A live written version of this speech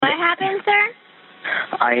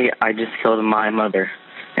I just killed my mother,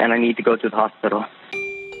 and I need to go to the hospital.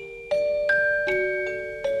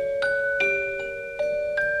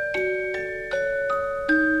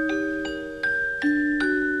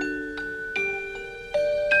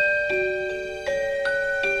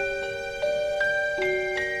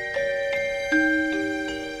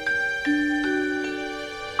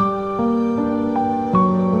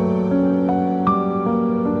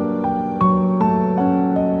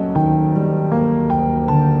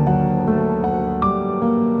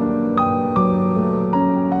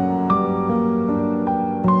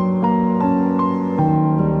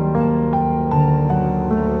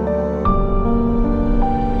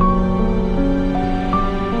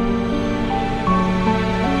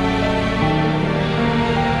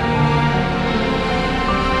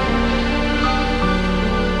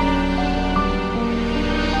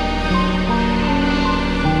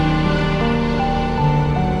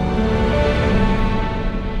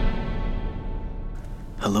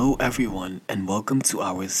 Hello everyone, and welcome to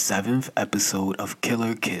our 7th episode of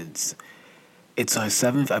Killer Kids. It's our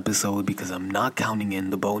 7th episode because I'm not counting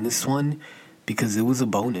in the bonus one, because it was a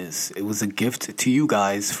bonus. It was a gift to you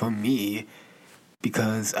guys from me,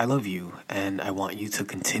 because I love you, and I want you to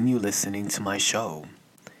continue listening to my show.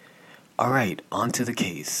 Alright, on to the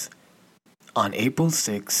case. On April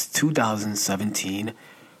 6, 2017,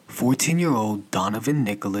 14-year-old Donovan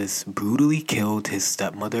Nicholas brutally killed his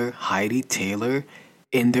stepmother, Heidi Taylor,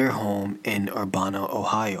 in their home in Urbana,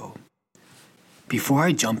 Ohio. Before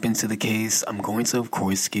I jump into the case, I'm going to, of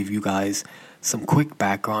course, give you guys some quick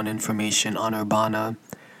background information on Urbana.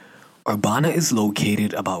 Urbana is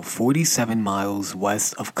located about 47 miles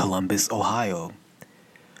west of Columbus, Ohio.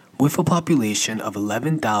 With a population of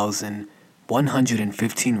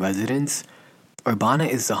 11,115 residents, Urbana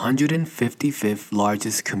is the 155th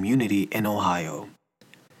largest community in Ohio.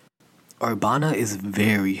 Urbana is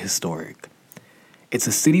very historic. It's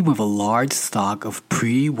a city with a large stock of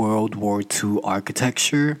pre-World War II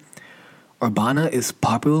architecture. Urbana is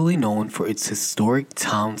popularly known for its historic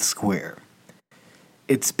town square.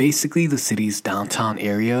 It's basically the city's downtown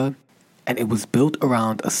area, and it was built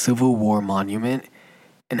around a Civil War monument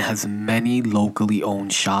and has many locally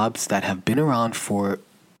owned shops that have been around for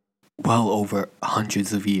well over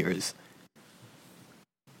hundreds of years.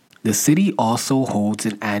 The city also holds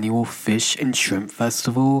an annual fish and shrimp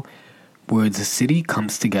festival where the city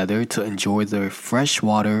comes together to enjoy their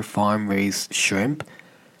freshwater farm-raised shrimp,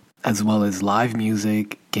 as well as live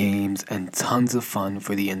music, games, and tons of fun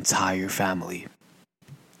for the entire family.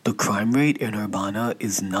 The crime rate in Urbana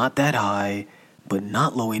is not that high, but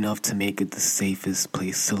not low enough to make it the safest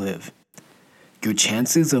place to live. Your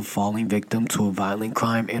chances of falling victim to a violent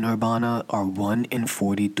crime in Urbana are 1 in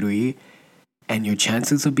 43, and your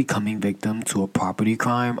chances of becoming victim to a property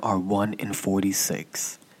crime are 1 in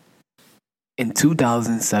 46. In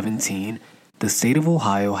 2017, the state of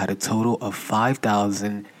Ohio had a total of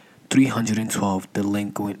 5,312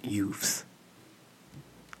 delinquent youths.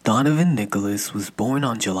 Donovan Nicholas was born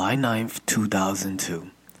on July 9,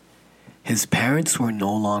 2002. His parents were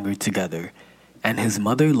no longer together, and his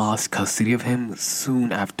mother lost custody of him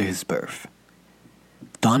soon after his birth.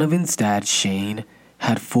 Donovan's dad, Shane,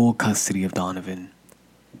 had full custody of Donovan.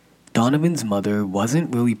 Donovan's mother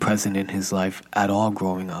wasn't really present in his life at all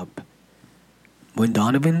growing up. When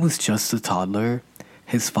Donovan was just a toddler,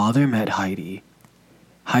 his father met Heidi.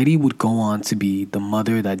 Heidi would go on to be the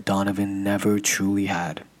mother that Donovan never truly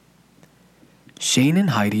had. Shane and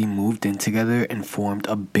Heidi moved in together and formed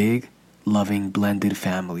a big, loving, blended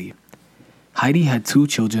family. Heidi had 2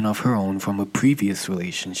 children of her own from a previous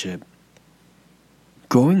relationship.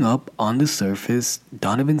 Growing up, on the surface,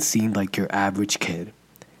 Donovan seemed like your average kid,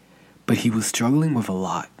 but he was struggling with a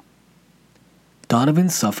lot. Donovan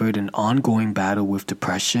suffered an ongoing battle with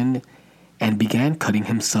depression and began cutting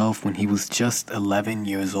himself when he was just 11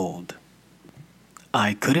 years old.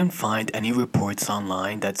 I couldn't find any reports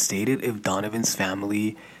online that stated if Donovan's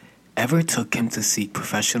family ever took him to seek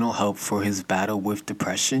professional help for his battle with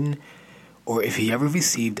depression, or if he ever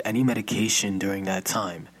received any medication during that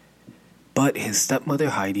time. But his stepmother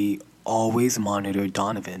Heidi always monitored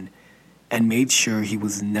Donovan and made sure he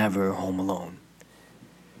was never home alone.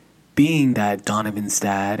 Being that Donovan's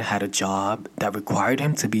dad had a job that required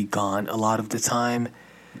him to be gone a lot of the time,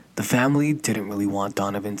 the family didn't really want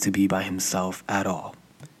Donovan to be by himself at all.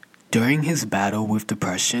 During his battle with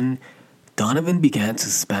depression, Donovan began to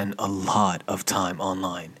spend a lot of time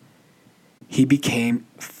online. He became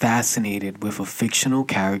fascinated with a fictional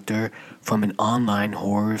character from an online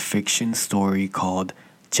horror fiction story called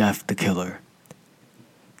Jeff the Killer.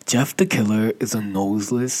 Jeff the Killer is a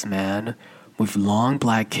noseless man with long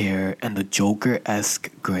black hair and a Joker-esque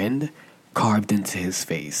grin carved into his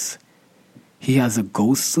face. He has a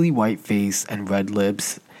ghostly white face and red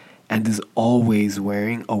lips and is always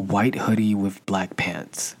wearing a white hoodie with black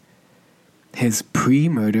pants. His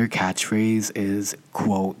pre-murder catchphrase is,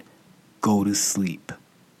 quote, "Go to sleep,"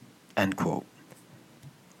 end quote.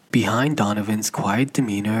 Behind Donovan's quiet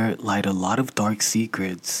demeanor lied a lot of dark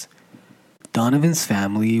secrets. Donovan's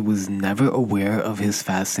family was never aware of his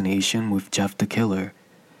fascination with Jeff the Killer,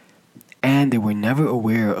 and they were never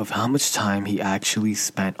aware of how much time he actually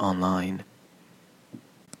spent online.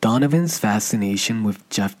 Donovan's fascination with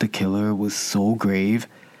Jeff the Killer was so grave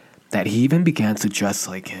that he even began to dress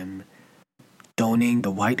like him, donning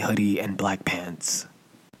the white hoodie and black pants.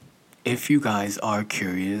 If you guys are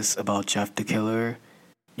curious about Jeff the Killer,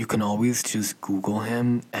 you can always just Google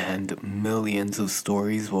him and millions of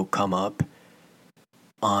stories will come up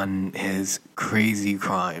on his crazy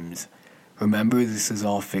crimes. Remember, this is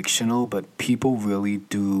all fictional, but people really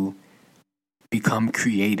do become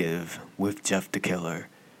creative with Jeff the Killer.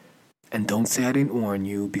 And don't say I didn't warn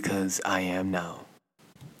you, because I am now.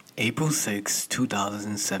 April 6,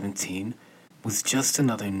 2017 was just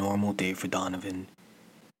another normal day for Donovan.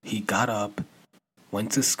 He got up,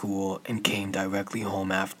 went to school, and came directly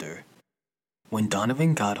home after. When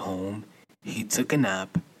Donovan got home, he took a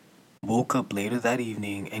nap, woke up later that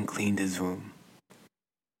evening, and cleaned his room.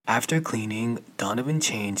 After cleaning, Donovan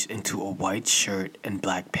changed into a white shirt and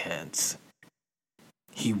black pants.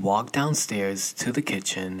 He walked downstairs to the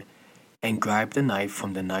kitchen and grabbed a knife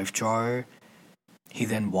from the knife drawer. He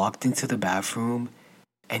then walked into the bathroom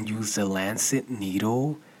and used a lancet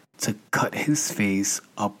needle to cut his face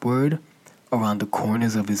upward around the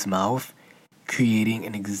corners of his mouth, creating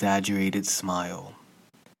an exaggerated smile.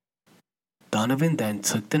 Donovan then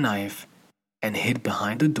took the knife and hid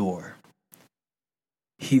behind the door.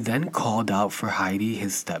 He then called out for Heidi,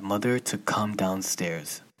 his stepmother, to come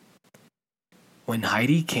downstairs. When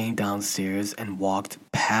Heidi came downstairs and walked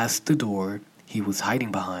past the door he was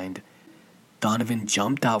hiding behind, Donovan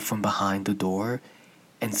jumped out from behind the door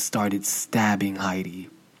and started stabbing Heidi.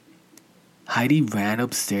 Heidi ran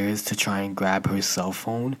upstairs to try and grab her cell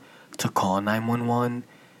phone to call 911,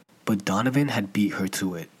 but Donovan had beat her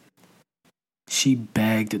to it. She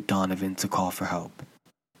begged Donovan to call for help,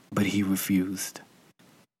 but he refused.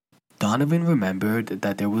 Donovan remembered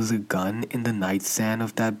that there was a gun in the nightstand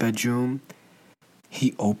of that bedroom.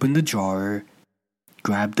 He opened the drawer,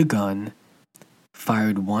 grabbed the gun,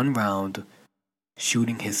 fired one round,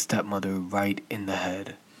 shooting his stepmother right in the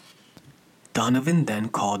head. Donovan then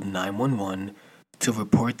called 911 to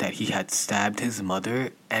report that he had stabbed his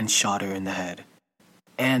mother and shot her in the head,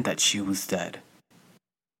 and that she was dead.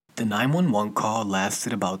 The 911 call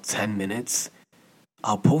lasted about 10 minutes.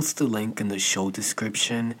 I'll post the link in the show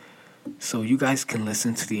description so you guys can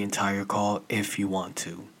listen to the entire call if you want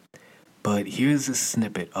to. But here's a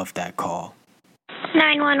snippet of that call.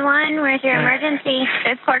 911, where's your emergency?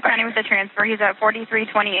 It's Clark County with the transfer. He's at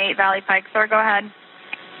 4328 Valley Pike. Sir, go ahead.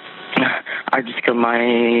 I just killed my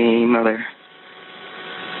mother.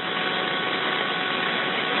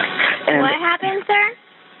 And What happened, sir?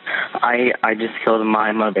 I just killed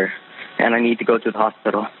my mother, and I need to go to the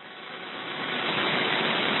hospital.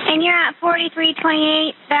 And you're at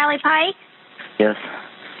 4328 Valley Pike? Yes.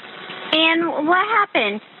 And what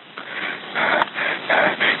happened?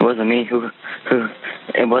 It wasn't me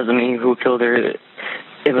who killed her.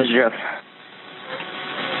 It was Jeff.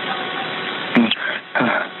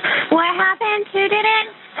 What happened? Who did it?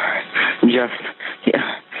 Jeff.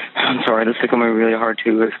 Yeah. I'm sorry, this is becoming really hard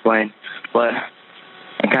to explain, but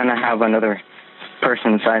I kind of have another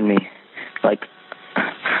person inside me. Like.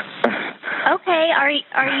 Okay, are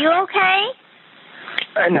you okay?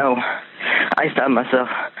 No, I stabbed myself.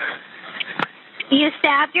 You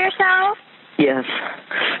stabbed yourself? Yes.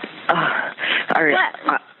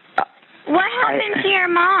 What happened to your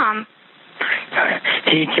mom?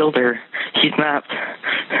 He killed her. He snapped.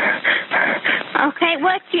 Okay,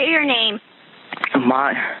 what's your name?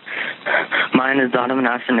 Mine is Donovan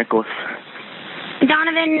Nicholas.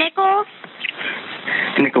 Donovan Nichols?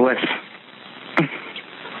 Nicholas.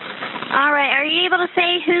 All right, are you able to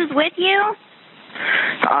say who's with you?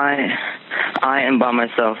 I am by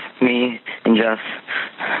myself, me and Jeff.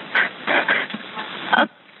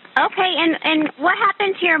 Okay, and what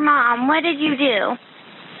happened to your mom? What did you do?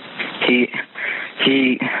 He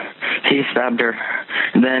stabbed her,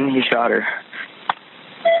 then he shot her.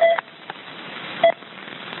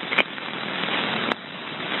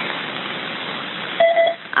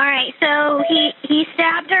 All right, so he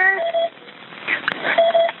stabbed her?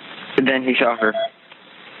 Then he shot her.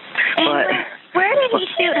 And But where did he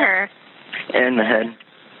shoot her? in the head.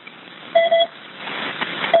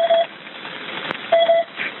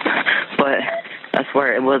 But I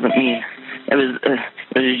swear it wasn't me. It was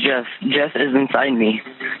Jeff. Jeff is inside me.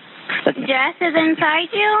 Jess is inside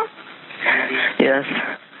you? Yes.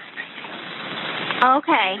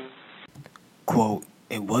 Okay. Quote,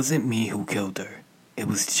 "It wasn't me who killed her. It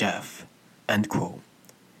was Jeff." End quote.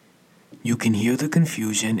 You can hear the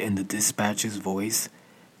confusion in the dispatcher's voice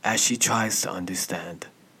as she tries to understand.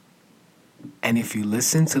 And if you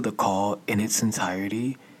listen to the call in its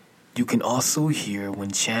entirety, you can also hear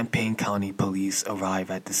when Champaign County police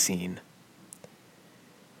arrive at the scene.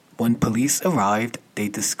 When police arrived, they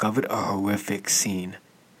discovered a horrific scene.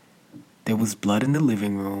 There was blood in the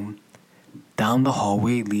living room, down the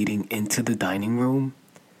hallway leading into the dining room,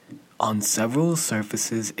 on several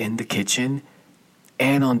surfaces in the kitchen,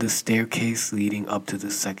 and on the staircase leading up to the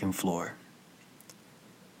second floor.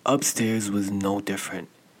 Upstairs was no different.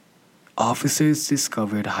 Officers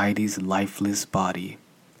discovered Heidi's lifeless body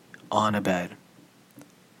on a bed.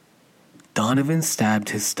 Donovan stabbed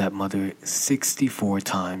his stepmother 64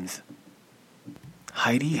 times.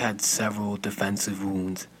 Heidi had several defensive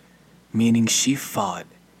wounds, meaning she fought,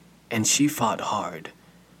 and she fought hard.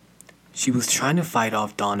 She was trying to fight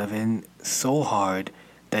off Donovan so hard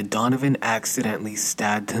that Donovan accidentally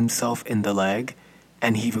stabbed himself in the leg,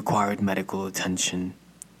 and he required medical attention.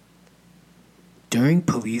 During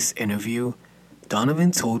police interview,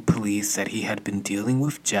 Donovan told police that he had been dealing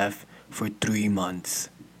with Jeff for 3 months,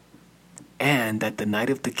 and that the night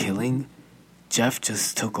of the killing, Jeff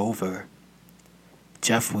just took over.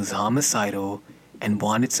 Jeff was homicidal and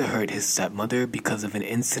wanted to hurt his stepmother because of an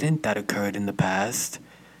incident that occurred in the past,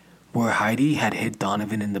 where Heidi had hit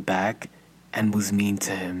Donovan in the back and was mean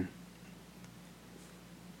to him.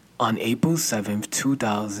 On April 7,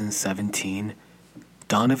 2017,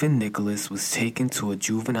 Donovan Nicholas was taken to a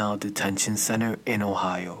juvenile detention center in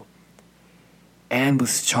Ohio and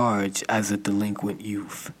was charged as a delinquent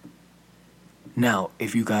youth. Now,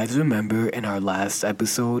 if you guys remember in our last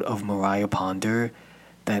episode of Mariah Ponder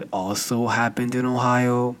that also happened in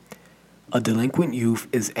Ohio, a delinquent youth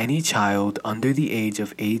is any child under the age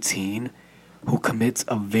of 18 who commits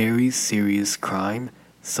a very serious crime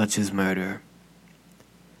such as murder.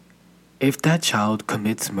 If that child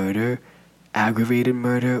commits murder, aggravated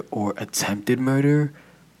murder, or attempted murder,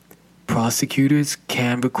 prosecutors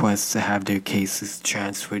can request to have their cases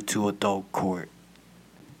transferred to adult court.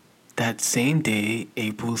 That same day,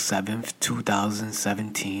 April 7th,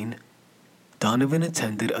 2017, Donovan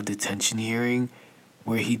attended a detention hearing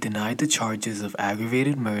where he denied the charges of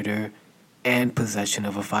aggravated murder and possession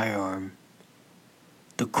of a firearm.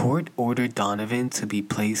 The court ordered Donovan to be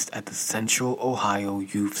placed at the Central Ohio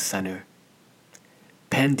Youth Center,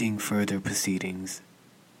 pending further proceedings.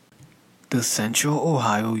 The Central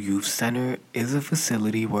Ohio Youth Center is a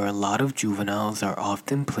facility where a lot of juveniles are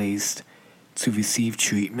often placed to receive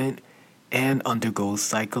treatment and undergo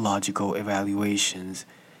psychological evaluations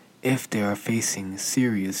if they are facing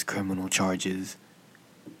serious criminal charges.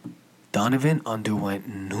 Donovan underwent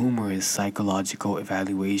numerous psychological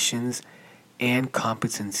evaluations and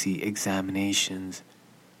competency examinations.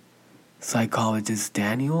 Psychologist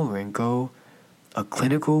Daniel Rinko, a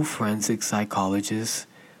clinical forensic psychologist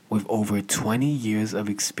with over 20 years of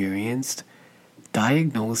experience,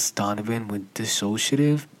 diagnosed Donovan with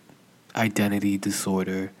dissociative identity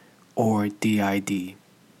disorder, or DID.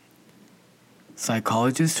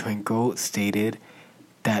 Psychologist Rinko stated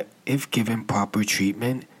that if given proper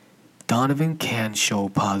treatment, Donovan can show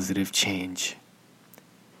positive change.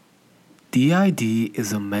 DID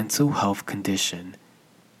is a mental health condition.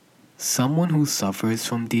 Someone who suffers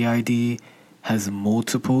from DID has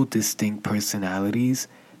multiple distinct personalities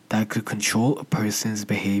that could control a person's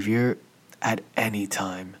behavior at any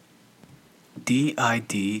time.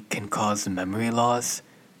 DID can cause memory loss,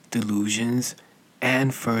 delusions,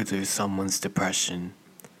 and further someone's depression.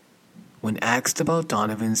 When asked about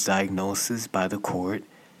Donovan's diagnosis by the court,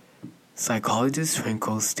 psychologist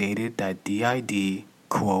Rinko stated that DID,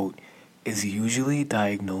 quote, is usually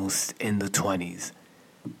diagnosed in the 20s,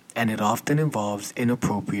 and it often involves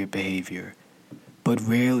inappropriate behavior, but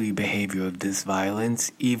rarely behavior of this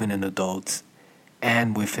violence even in adults,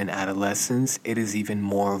 and within adolescents it is even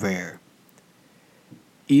more rare.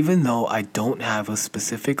 Even though I don't have a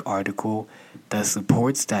specific article that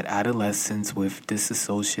supports that adolescents with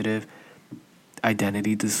dissociative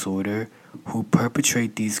identity disorder who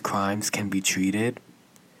perpetrate these crimes can be treated,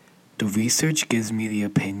 the research gives me the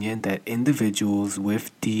opinion that individuals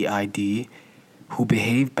with DID who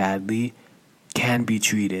behave badly can be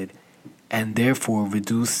treated and therefore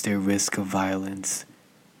reduce their risk of violence.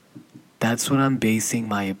 That's what I'm basing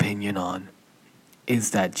my opinion on.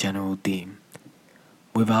 is that general theme,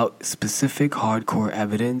 without specific hardcore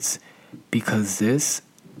evidence, because this,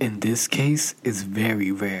 in this case, is very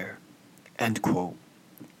rare. End quote.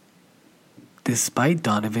 Despite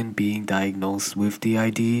Donovan being diagnosed with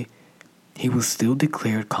DID, he was still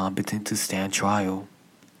declared competent to stand trial.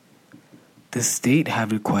 The state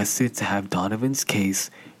had requested to have Donovan's case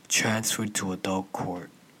transferred to adult court.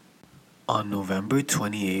 On November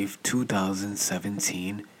 28,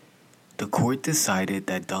 2017, the court decided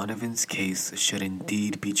that Donovan's case should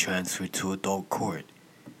indeed be transferred to adult court,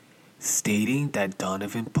 stating that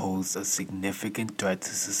Donovan posed a significant threat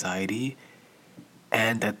to society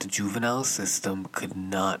and that the juvenile system could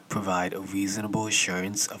not provide a reasonable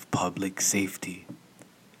assurance of public safety.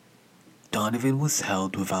 Donovan was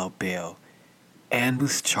held without bail and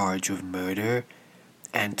was charged with murder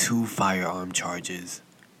and 2 firearm charges.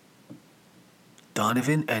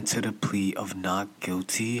 Donovan entered a plea of not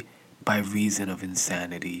guilty by reason of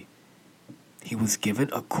insanity. He was given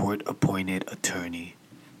a court-appointed attorney.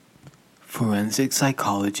 Forensic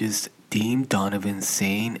psychologists deemed Donovan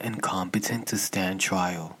sane and competent to stand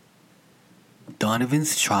trial.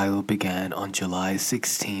 Donovan's trial began on July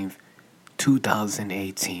 16,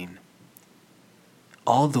 2018.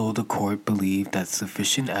 Although the court believed that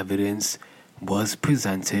sufficient evidence was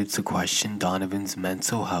presented to question Donovan's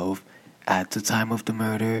mental health at the time of the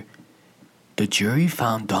murder, the jury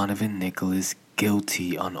found Donovan Nicholas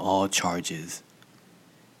guilty on all charges.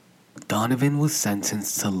 Donovan was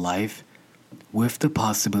sentenced to life with the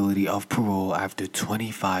possibility of parole after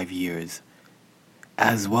 25 years,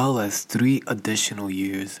 as well as 3 additional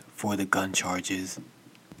years for the gun charges.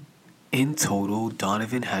 In total,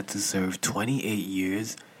 Donovan had to serve 28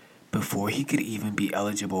 years before he could even be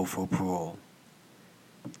eligible for parole.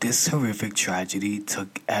 This horrific tragedy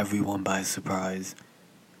took everyone by surprise.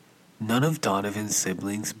 None of Donovan's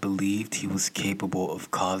siblings believed he was capable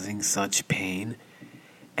of causing such pain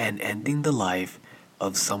and ending the life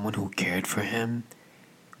of someone who cared for him,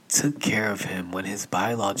 took care of him when his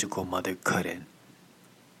biological mother couldn't.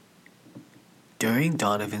 During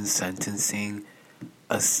Donovan's sentencing,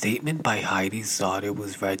 a statement by Heidi's daughter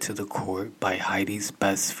was read to the court by Heidi's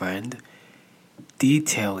best friend,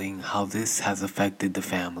 detailing how this has affected the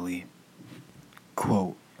family.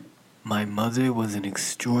 Quote, "My mother was an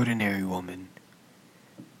extraordinary woman.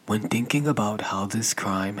 When thinking about how this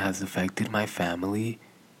crime has affected my family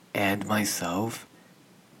and myself,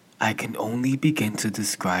 I can only begin to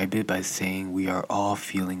describe it by saying we are all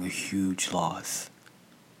feeling a huge loss.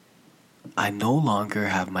 I no longer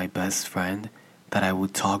have my best friend that I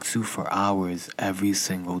would talk to for hours every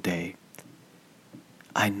single day.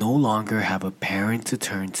 I no longer have a parent to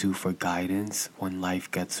turn to for guidance when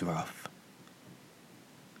life gets rough.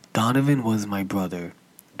 Donovan was my brother,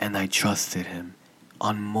 and I trusted him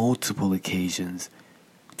on multiple occasions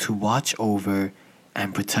to watch over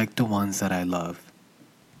and protect the ones that I love.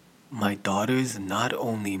 My daughters not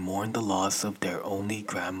only mourn the loss of their only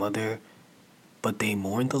grandmother, but they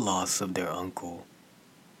mourn the loss of their uncle.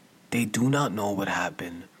 They do not know what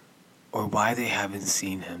happened or why they haven't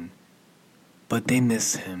seen him, but they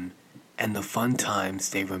miss him and the fun times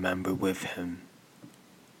they remember with him.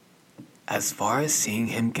 As far as seeing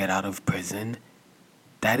him get out of prison,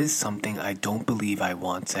 that is something I don't believe I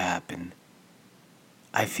want to happen.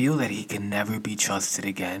 I feel that he can never be trusted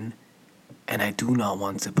again, and I do not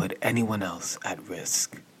want to put anyone else at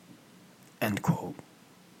risk." End quote.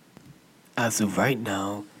 As of right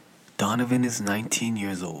now, Donovan is 19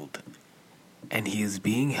 years old, and he is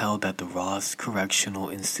being held at the Ross Correctional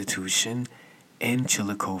Institution in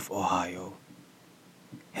Chillicothe, Ohio.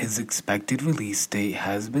 His expected release date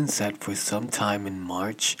has been set for sometime in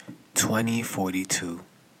March 2042.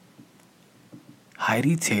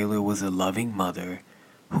 Heidi Taylor was a loving mother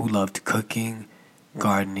who loved cooking,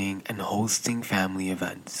 gardening, and hosting family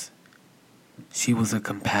events. She was a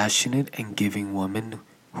compassionate and giving woman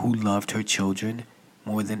who loved her children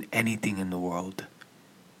more than anything in the world.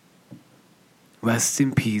 Rest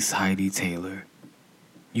in peace, Heidi Taylor.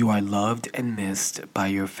 You are loved and missed by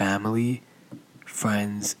your family,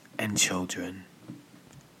 friends, and children.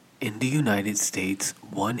 In the United States,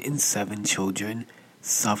 1 in 7 children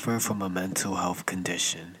suffer from a mental health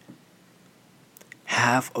condition.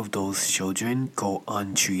 Half of those children go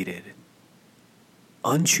untreated.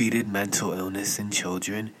 Untreated mental illness in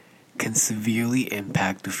children can severely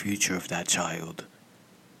impact the future of that child.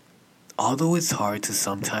 Although it's hard to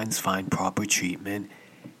sometimes find proper treatment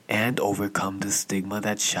and overcome the stigma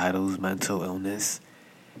that shadows mental illness,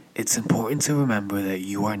 it's important to remember that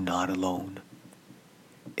you are not alone.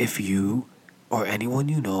 If you or anyone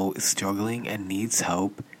you know is struggling and needs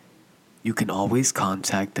help, You can always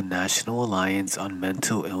contact the National Alliance on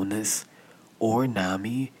Mental Illness, or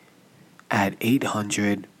NAMI, at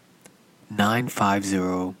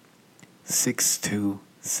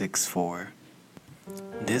 800-950-6264.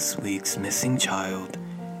 This week's missing child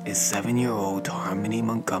is 7-year-old Harmony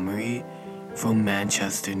Montgomery from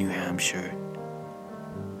Manchester, New Hampshire.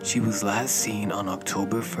 She was last seen on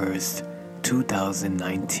October 1st,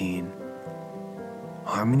 2019.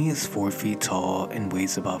 Harmony is 4 feet tall and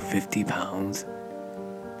weighs about 50 pounds.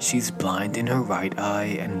 She's blind in her right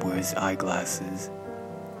eye and wears eyeglasses.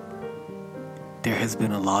 There has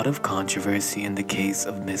been a lot of controversy in the case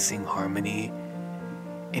of missing Harmony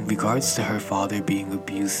in regards to her father being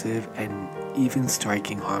abusive and even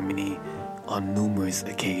striking Harmony on numerous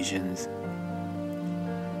occasions.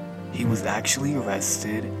 He was actually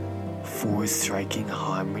arrested for striking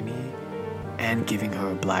Harmony and giving her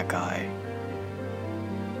a black eye.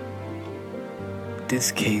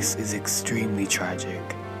 This case is extremely tragic.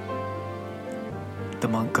 The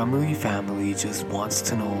Montgomery family just wants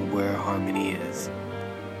to know where Harmony is.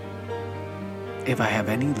 If I have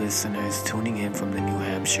any listeners tuning in from the New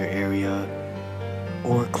Hampshire area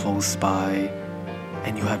or close by,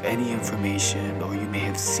 and you have any information or you may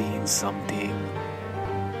have seen something,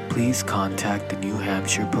 please contact the New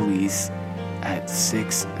Hampshire Police at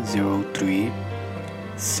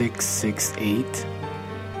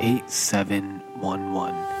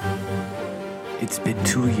 603-668-8711. It's been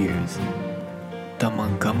 2 years. The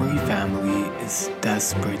Montgomery family is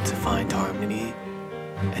desperate to find Harmony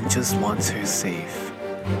and just wants her safe.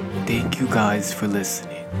 Thank you guys for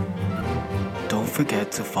listening. Don't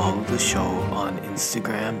forget to follow the show on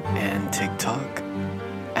Instagram and TikTok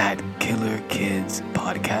at Killer Kids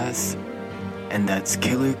Podcast, and that's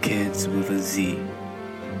Killer Kids with a Z.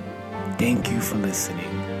 Thank you for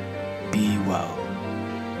listening. Be well.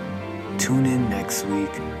 Tune in next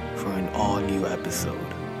week for an all-new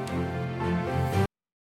episode.